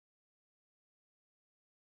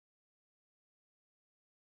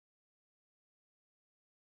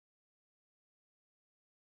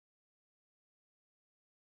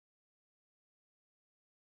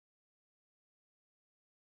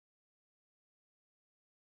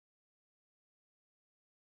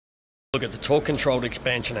Look at the torque-controlled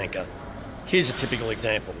expansion anchor. Here's a typical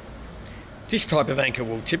example. This type of anchor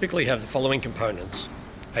will typically have the following components: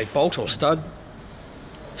 a bolt or stud,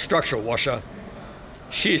 structural washer,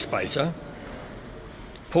 shear spacer,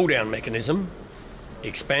 pull-down mechanism,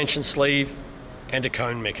 expansion sleeve, and a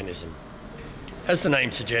cone mechanism. As the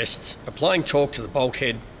name suggests, applying torque to the bolt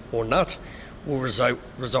head or nut will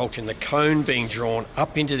result in the cone being drawn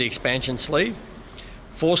up into the expansion sleeve,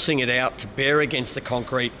 forcing it out to bear against the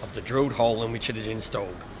concrete of the drilled hole in which it is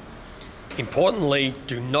installed. Importantly,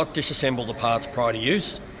 do not disassemble the parts prior to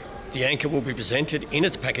use. The anchor will be presented in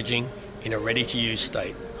its packaging in a ready-to-use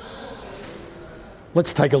state.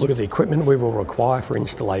 Let's take a look at the equipment we will require for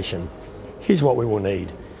installation. Here's what we will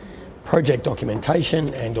need: project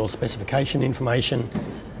documentation and/or specification information,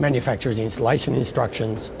 manufacturer's installation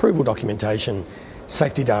instructions, approval documentation,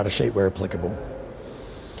 safety data sheet where applicable.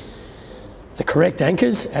 The correct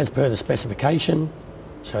anchors as per the specification.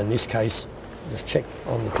 So in this case, just check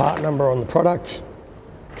on the part number on the product,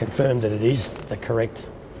 confirm that it is the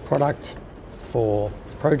correct product for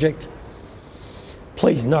the project.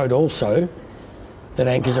 Please note also that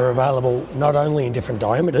anchors are available not only in different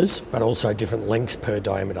diameters, but also different lengths per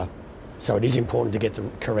diameter. So it is important to get the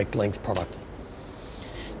correct length product.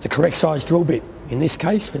 The correct size drill bit. In this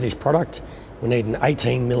case, for this product, we need an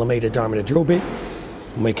 18mm diameter drill bit.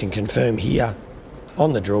 And we can confirm here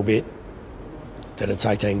on the drill bit that it's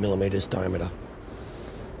 18mm diameter.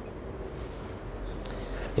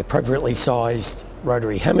 The appropriately sized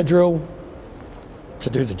rotary hammer drill to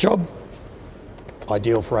do the job,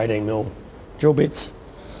 ideal for 18mm drill bits.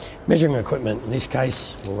 Measuring equipment, in this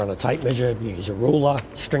case, we'll run a tape measure, use a ruler,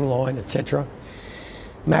 string line, etc.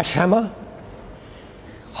 Mash hammer.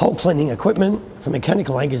 Hole cleaning equipment. For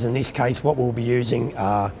mechanical anchors, in this case, what we'll be using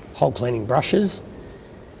are hole cleaning brushes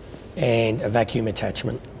and a vacuum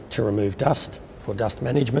attachment to remove dust for dust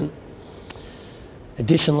management.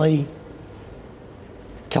 Additionally,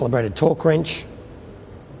 calibrated torque wrench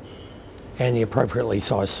and the appropriately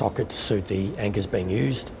sized socket to suit the anchors being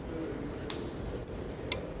used.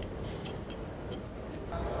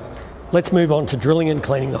 Let's move on to drilling and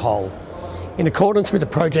cleaning the hole. In accordance with the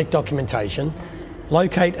project documentation,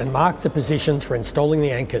 locate and mark the positions for installing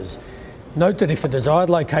the anchors. Note that if the desired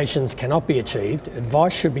locations cannot be achieved,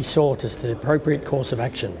 advice should be sought as to the appropriate course of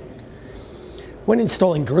action. When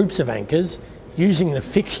installing groups of anchors, using the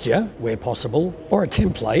fixture, where possible, or a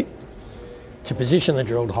template to position the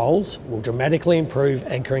drilled holes will dramatically improve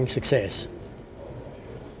anchoring success.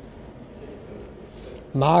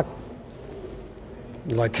 Mark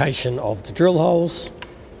the location of the drill holes,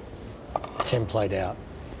 template out.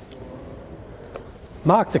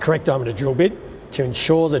 Mark the correct diameter drill bit to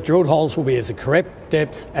ensure that drilled holes will be of the correct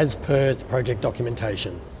depth as per the project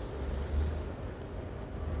documentation.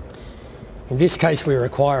 In this case, we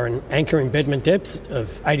require an anchor embedment depth of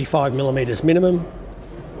 85mm minimum.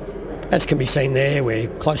 As can be seen there, we're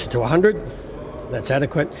closer to 100. That's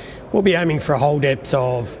adequate. We'll be aiming for a hole depth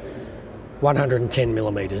of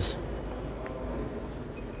 110mm.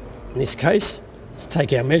 In this case, let's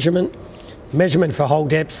take our measurement. Measurement for hole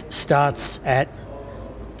depth starts at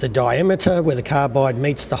the diameter where the carbide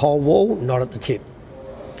meets the hole wall, not at the tip.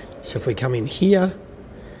 So if we come in here,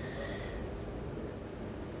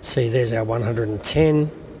 see there's our 110.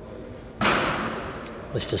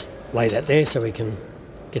 Let's just lay that there so we can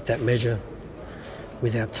get that measure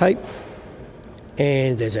with our tape.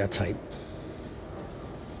 And there's our tape.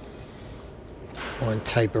 Line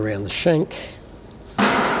tape around the shank.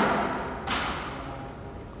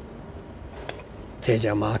 There's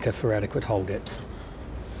our marker for adequate hole depth.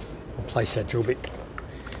 We'll place that drill bit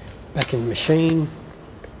back in the machine,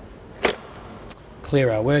 clear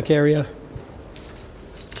our work area.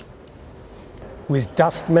 With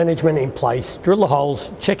dust management in place, drill the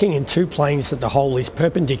holes, checking in two planes that the hole is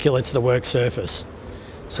perpendicular to the work surface.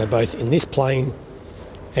 So both in this plane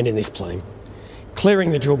and in this plane.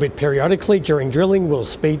 Clearing the drill bit periodically during drilling will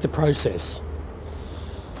speed the process.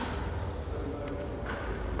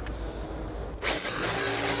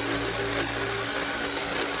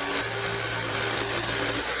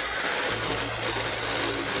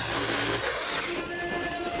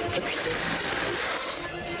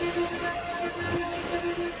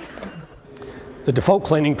 The default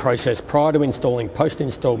cleaning process prior to installing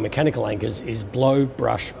post-installed mechanical anchors is blow,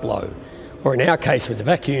 brush, blow, or in our case with the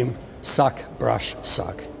vacuum, suck, brush,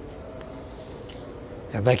 suck.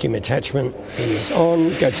 Our vacuum attachment is on,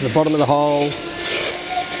 go to the bottom of the hole,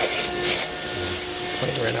 put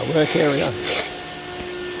it around our work area,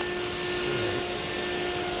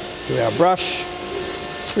 do our brush,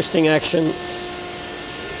 twisting action,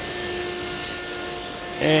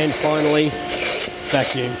 and finally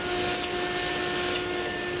vacuum.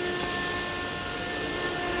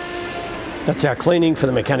 That's our cleaning for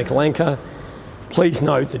the mechanical anchor. Please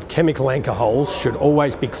note that chemical anchor holes should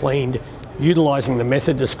always be cleaned utilising the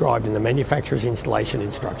method described in the manufacturer's installation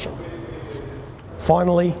instruction.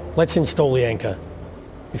 Finally, let's install the anchor.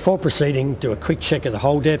 Before proceeding, do a quick check of the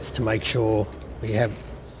hole depth to make sure we have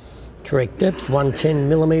correct depth, 110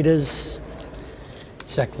 millimetres,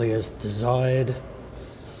 exactly as desired.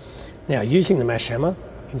 Now, using the mash hammer,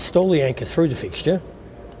 install the anchor through the fixture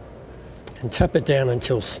and tap it down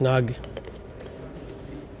until snug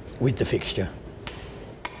with the fixture.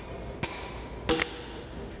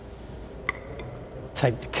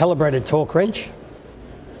 Take the calibrated torque wrench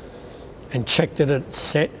and check that it's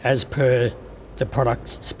set as per the product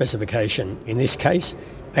specification. In this case,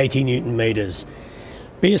 80 Newton meters.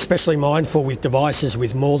 Be especially mindful with devices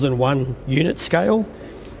with more than one unit scale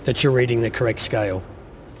that you're reading the correct scale.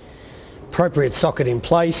 Appropriate socket in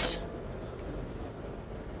place.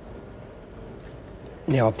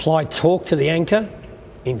 Now apply torque to the anchor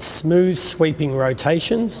in smooth sweeping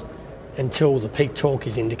rotations until the peak torque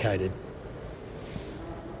is indicated.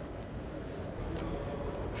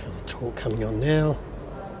 Feel the torque coming on now.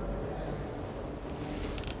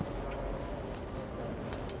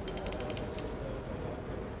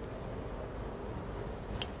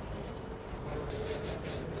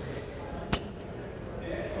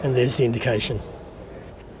 And there's the indication.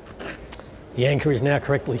 The anchor is now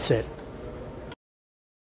correctly set.